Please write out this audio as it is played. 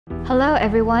Hello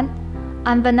everyone,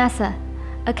 I'm Vanessa,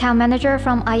 Account Manager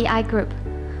from IEI Group.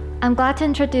 I'm glad to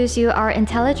introduce you our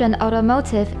intelligent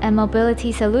automotive and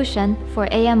mobility solution for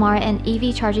AMR and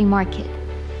EV charging market.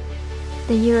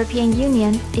 The European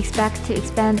Union expects to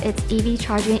expand its EV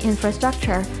charging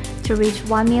infrastructure to reach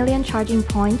 1 million charging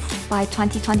points by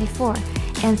 2024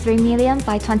 and 3 million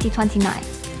by 2029.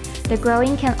 The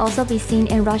growing can also be seen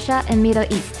in Russia and Middle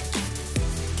East.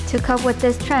 To cope with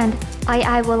this trend,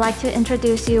 IEI would like to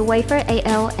introduce you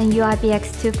WAFER-AL and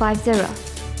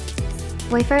UIBX250.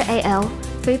 WAFER-AL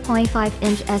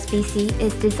 3.5-inch SBC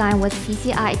is designed with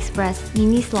PCI Express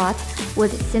mini slots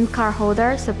with SIM card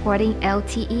holder supporting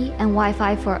LTE and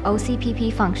Wi-Fi for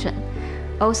OCPP function,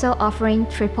 also offering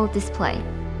triple display.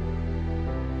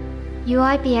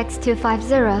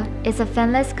 UIBX250 is a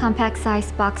fanless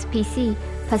compact-sized box PC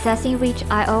possessing rich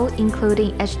I/O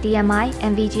including HDMI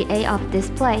and VGA of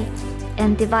display,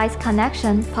 and device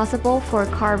connection possible for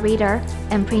card reader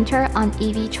and printer on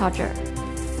EV charger.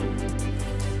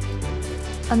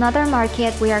 Another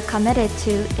market we are committed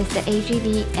to is the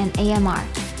AGV and AMR.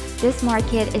 This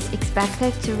market is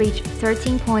expected to reach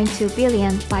 13.2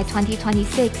 billion by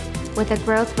 2026 with a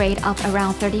growth rate of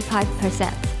around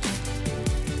 35%.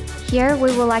 Here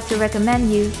we would like to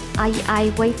recommend you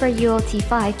IEI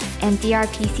WAFER-ULT5 and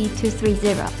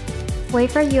DRPC230.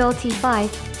 WAFER-ULT5,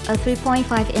 a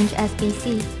 3.5-inch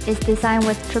SBC, is designed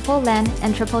with triple LAN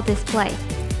and triple display,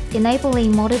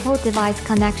 enabling multiple device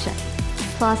connection,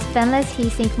 plus fanless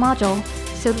heatsink module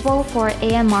suitable for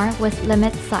AMR with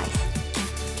limit size.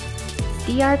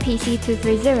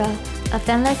 DRPC230, a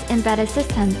fanless embedded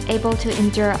system able to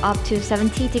endure up to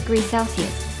 70 degrees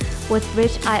Celsius, with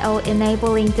rich I/O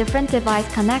enabling different device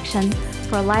connection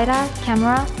for LiDAR,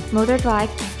 camera, motor drive,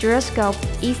 gyroscope,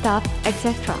 e-stop,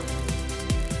 etc.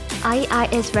 IEI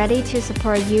is ready to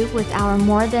support you with our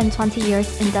more than 20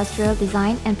 years industrial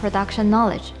design and production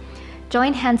knowledge.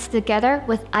 Join hands together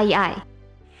with IEI.